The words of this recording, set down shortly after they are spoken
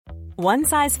One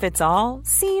size fits all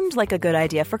seemed like a good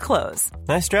idea for clothes.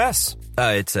 Nice dress.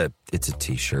 It's a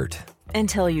t-shirt.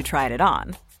 Until you tried it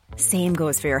on. Same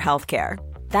goes for your healthcare.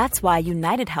 That's why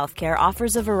United Healthcare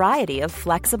offers a variety of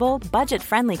flexible,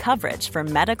 budget-friendly coverage for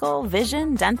medical,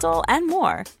 vision, dental, and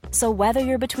more. So whether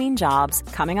you're between jobs,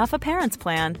 coming off a parent's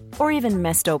plan, or even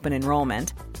missed open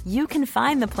enrollment, you can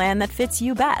find the plan that fits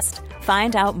you best.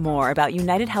 Find out more about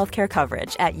United Healthcare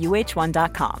coverage at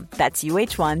uh1.com. That's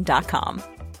uh1.com.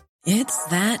 It's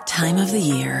that time of the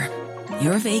year.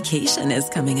 Your vacation is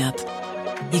coming up.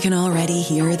 You can already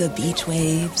hear the beach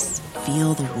waves,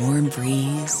 feel the warm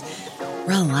breeze,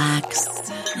 relax,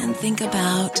 and think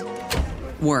about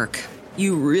work.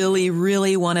 You really,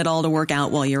 really want it all to work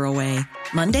out while you're away.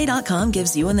 Monday.com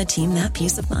gives you and the team that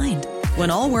peace of mind.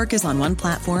 When all work is on one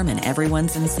platform and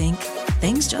everyone's in sync,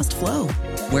 things just flow.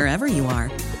 Wherever you are,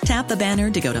 tap the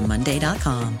banner to go to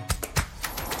Monday.com.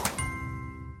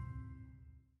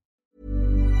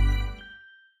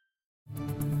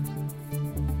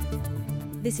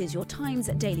 This is your Times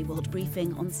Daily World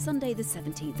Briefing on Sunday the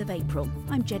 17th of April.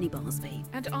 I'm Jenny Barsby.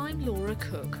 And I'm Laura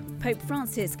Cook. Pope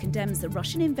Francis condemns the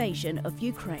Russian invasion of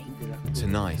Ukraine.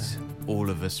 Tonight, all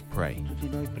of us pray.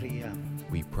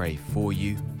 We pray for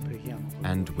you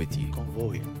and with you.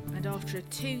 And after a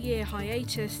 2-year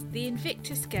hiatus, the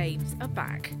Invictus Games are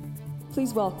back.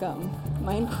 Please welcome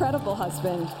my incredible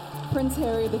husband, Prince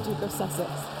Harry, the Duke of Sussex.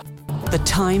 The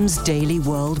Times Daily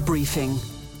World Briefing.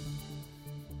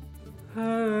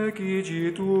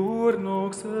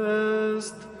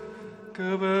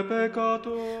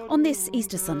 On this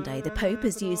Easter Sunday, the Pope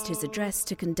has used his address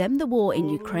to condemn the war in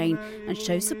Ukraine and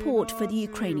show support for the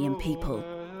Ukrainian people.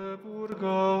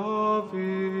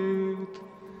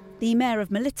 The mayor of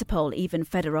Melitopol, Ivan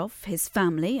Fedorov, his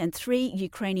family and 3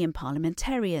 Ukrainian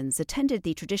parliamentarians attended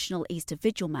the traditional Easter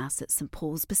Vigil Mass at St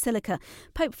Paul's Basilica.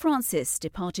 Pope Francis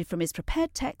departed from his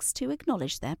prepared text to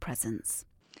acknowledge their presence.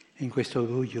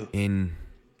 In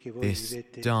this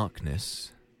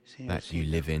darkness that you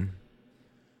live in,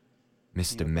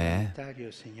 Mr. Mayor,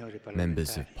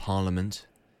 members of Parliament,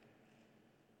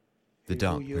 the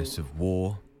darkness of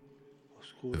war,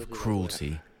 of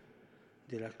cruelty,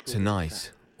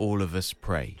 tonight all of us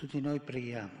pray.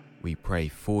 We pray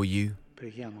for you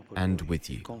and with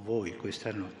you.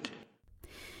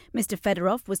 Mr.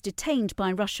 Fedorov was detained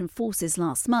by Russian forces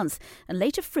last month and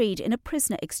later freed in a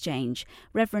prisoner exchange.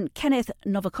 Reverend Kenneth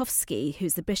Novakovsky,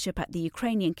 who's the bishop at the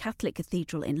Ukrainian Catholic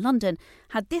Cathedral in London,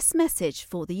 had this message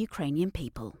for the Ukrainian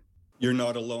people. You're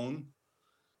not alone.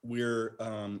 We're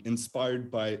inspired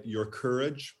by your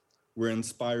courage. We're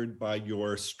inspired by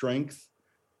your strength.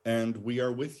 And we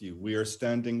are with you. We are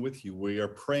standing with you. We are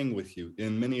praying with you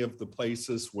in many of the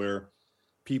places where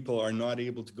people are not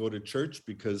able to go to church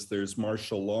because there's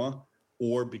martial law,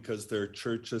 or because their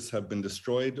churches have been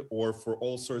destroyed, or for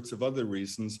all sorts of other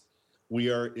reasons. We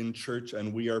are in church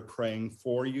and we are praying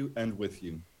for you and with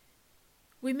you.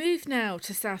 We move now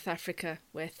to South Africa,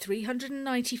 where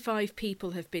 395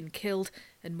 people have been killed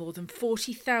and more than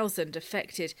 40,000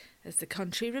 affected as the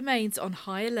country remains on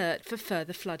high alert for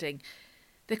further flooding.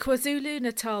 The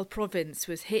KwaZulu-Natal province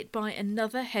was hit by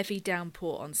another heavy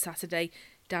downpour on Saturday,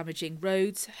 damaging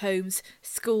roads, homes,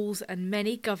 schools and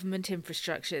many government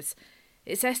infrastructures.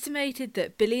 It's estimated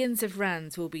that billions of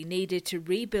rands will be needed to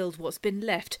rebuild what's been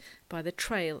left by the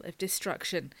trail of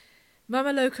destruction.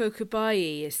 Mameloko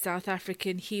Kubayi is South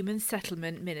African Human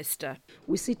Settlement Minister.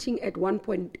 We're sitting at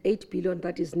 1.8 billion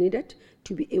that is needed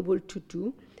to be able to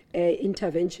do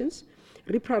interventions.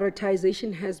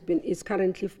 Reprioritization is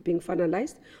currently being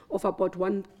finalized of about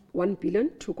 1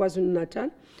 billion to KwaZulu-Natal.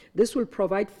 This will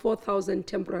provide 4,000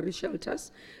 temporary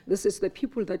shelters. This is the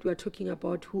people that we are talking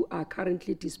about who are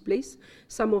currently displaced.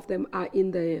 Some of them are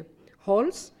in the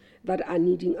halls that are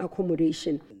needing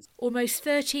accommodation. Almost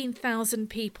 13,000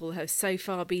 people have so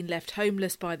far been left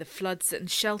homeless by the floods, and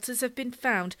shelters have been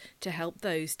found to help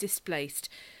those displaced.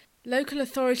 Local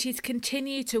authorities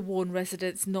continue to warn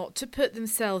residents not to put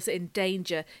themselves in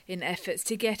danger in efforts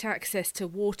to get access to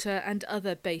water and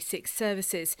other basic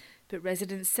services, but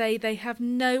residents say they have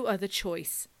no other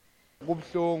choice.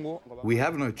 We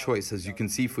have no choice, as you can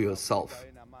see for yourself.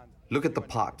 Look at the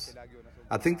pipes.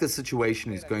 I think the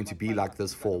situation is going to be like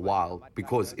this for a while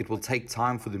because it will take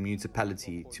time for the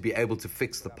municipality to be able to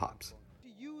fix the pipes.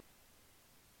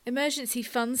 Emergency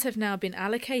funds have now been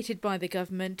allocated by the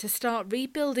government to start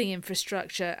rebuilding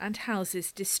infrastructure and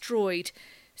houses destroyed.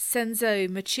 Senzo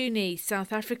Machuni,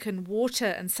 South African Water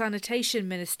and Sanitation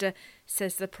Minister,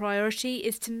 says the priority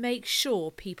is to make sure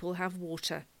people have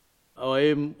water. Our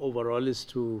aim overall is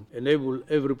to enable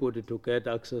everybody to get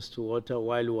access to water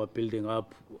while we are building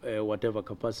up whatever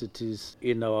capacities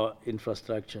in our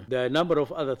infrastructure. There are a number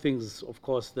of other things, of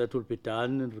course, that will be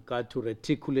done in regard to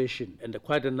reticulation, and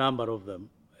quite a number of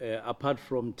them. Apart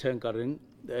from tankering,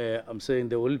 I'm saying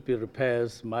there will be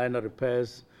repairs, minor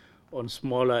repairs on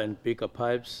smaller and bigger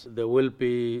pipes. There will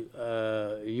be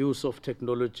use of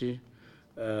technology.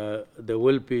 There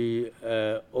will be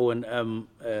O&M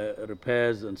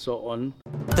repairs and so on.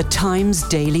 The Times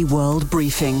Daily World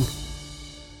Briefing.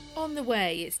 On the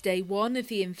way, it's day one of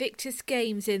the Invictus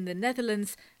Games in the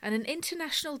Netherlands, and an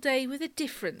international day with a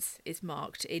difference is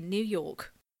marked in New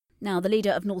York. Now, the leader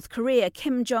of North Korea,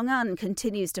 Kim Jong-un,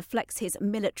 continues to flex his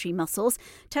military muscles,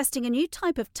 testing a new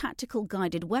type of tactical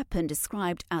guided weapon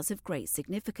described as of great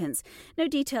significance. No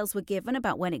details were given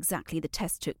about when exactly the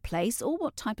test took place or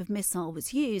what type of missile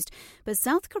was used, but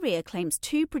South Korea claims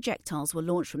 2 projectiles were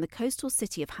launched from the coastal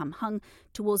city of Hamhung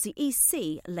towards the East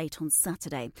Sea late on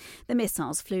Saturday. The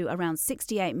missiles flew around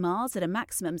 68 miles at a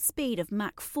maximum speed of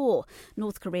Mach 4.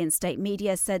 North Korean state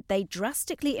media said they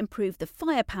drastically improved the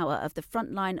firepower of the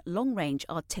frontline long-range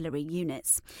artillery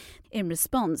units. In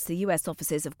response, the US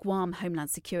offices of Guam, Homeland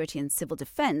Security and Civil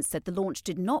Defense said the launch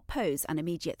did not pose an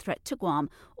immediate threat to Guam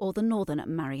or the Northern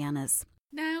Marianas.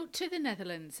 Now to the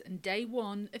Netherlands and day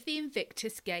one of the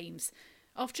Invictus Games.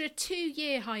 After a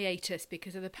 2-year hiatus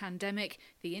because of the pandemic,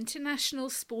 the international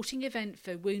sporting event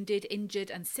for wounded, injured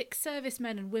and sick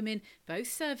servicemen and women, both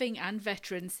serving and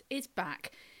veterans, is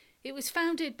back. It was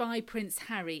founded by Prince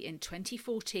Harry in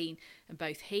 2014, and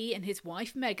both he and his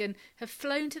wife Meghan have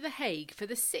flown to The Hague for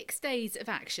the 6 days of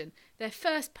action, their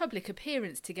first public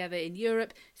appearance together in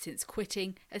Europe since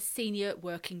quitting as senior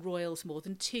working royals more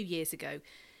than 2 years ago.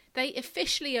 They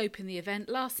officially opened the event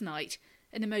last night,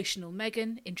 an emotional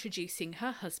Meghan introducing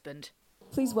her husband.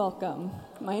 Please welcome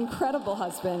my incredible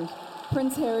husband,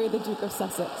 Prince Harry, the Duke of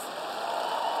Sussex.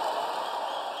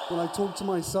 When I talk to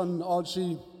my son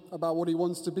Archie about what he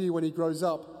wants to be when he grows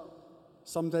up,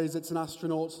 some days it's an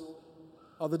astronaut,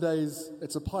 other days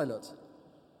it's a pilot,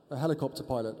 a helicopter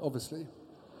pilot, obviously.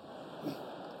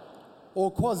 Or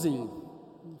Kwasi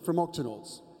from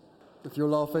Octonauts. If you're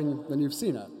laughing, then you've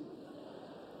seen it.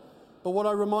 But what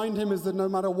I remind him is that no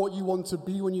matter what you want to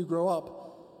be when you grow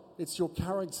up, it's your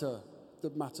character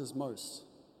that matters most.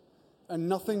 And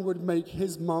nothing would make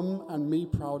his mum and me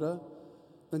prouder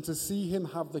than to see him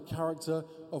have the character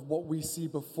of what we see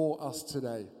before us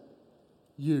today.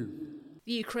 You.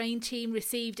 The Ukraine team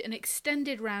received an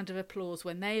extended round of applause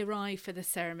when they arrived for the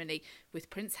ceremony, with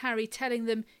Prince Harry telling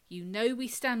them, "You know we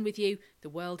stand with you, the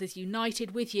world is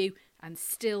united with you, and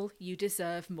still you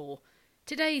deserve more."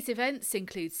 Today's events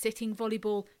include sitting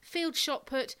volleyball, field shot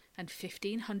put and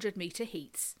 1,500-metre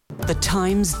heats. The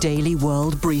Times Daily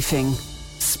World Briefing.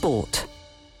 Sport.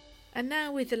 And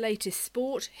now with the latest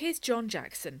sport, here's John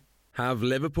Jackson. Have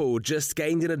Liverpool just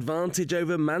gained an advantage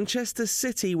over Manchester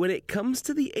City when it comes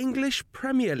to the English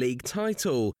Premier League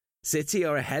title? City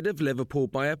are ahead of Liverpool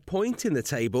by a point in the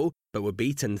table, but were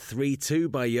beaten 3-2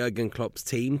 by Jurgen Klopp's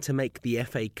team to make the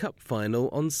FA Cup final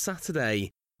on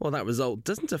Saturday. While that result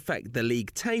doesn't affect the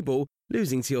league table,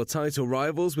 losing to your title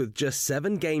rivals with just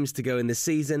 7 games to go in the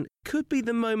season could be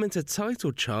the moment a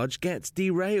title charge gets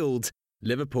derailed.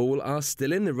 Liverpool are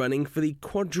still in the running for the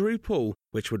quadruple,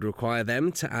 which would require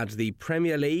them to add the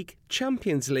Premier League,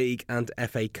 Champions League and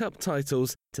FA Cup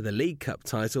titles to the League Cup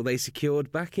title they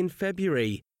secured back in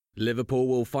February. Liverpool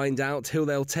will find out who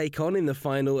they'll take on in the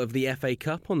final of the FA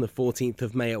Cup on the 14th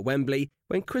of May at Wembley,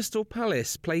 when Crystal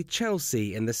Palace play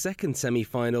Chelsea in the second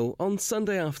semi-final on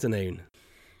Sunday afternoon.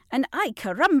 And ay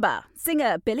caramba!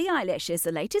 Singer Billie Eilish is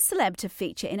the latest celeb to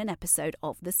feature in an episode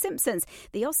of The Simpsons.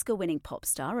 The Oscar-winning pop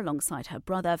star, alongside her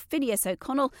brother Phineas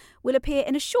O'Connell, will appear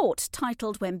in a short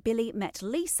titled When Billy Met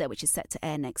Lisa, which is set to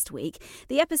air next week.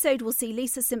 The episode will see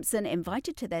Lisa Simpson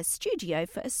invited to their studio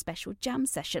for a special jam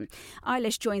session.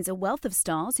 Eilish joins a wealth of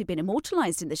stars who've been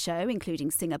immortalised in the show,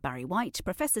 including singer Barry White,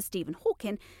 Professor Stephen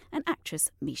Hawking and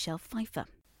actress Michelle Pfeiffer.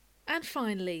 And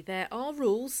finally, there are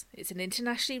rules. It's an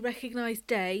internationally recognised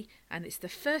day, and it's the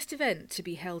first event to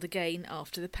be held again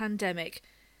after the pandemic.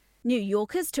 New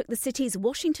Yorkers took the city's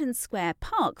Washington Square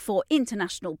Park for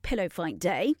International Pillow Fight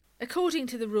Day. According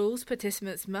to the rules,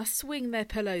 participants must swing their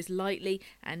pillows lightly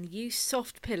and use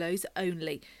soft pillows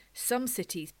only. Some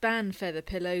cities ban feather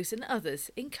pillows and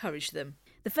others encourage them.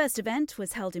 The first event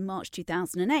was held in March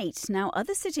 2008. Now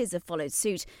other cities have followed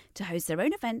suit to host their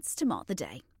own events to mark the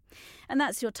day. And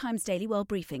that's your Times Daily World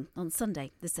Briefing on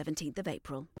Sunday, the 17th of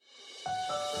April.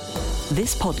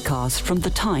 This podcast from The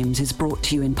Times is brought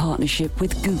to you in partnership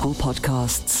with Google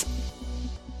Podcasts.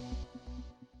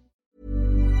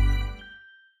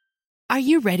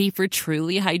 you ready for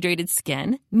truly hydrated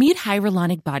skin? Meet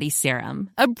Hyaluronic Body Serum,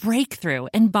 a breakthrough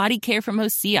in body care from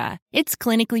Osea. It's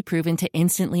clinically proven to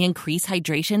instantly increase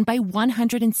hydration by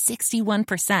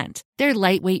 161%. Their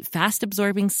lightweight,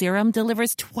 fast-absorbing serum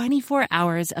delivers 24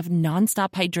 hours of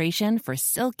nonstop hydration for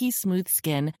silky smooth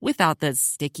skin without the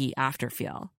sticky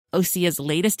afterfeel. Osea's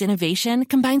latest innovation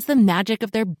combines the magic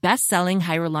of their best-selling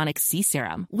Hyaluronic Sea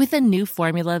Serum with a new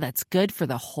formula that's good for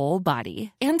the whole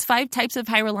body and 5 types of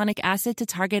hyaluronic acid to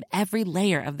target every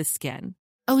layer of the skin.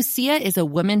 Osea is a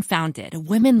women-founded,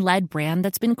 women-led brand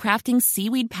that's been crafting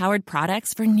seaweed-powered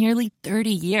products for nearly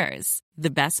 30 years. The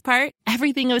best part?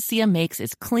 Everything Osea makes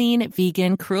is clean,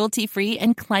 vegan, cruelty-free,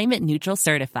 and climate-neutral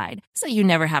certified, so you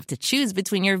never have to choose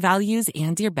between your values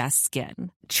and your best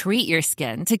skin. Treat your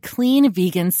skin to clean,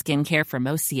 vegan skincare from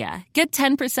Osea. Get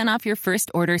 10% off your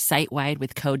first order site-wide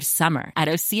with code SUMMER at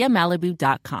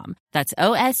OseaMalibu.com. That's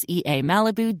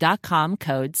OSEAMalibu.com,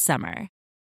 code SUMMER.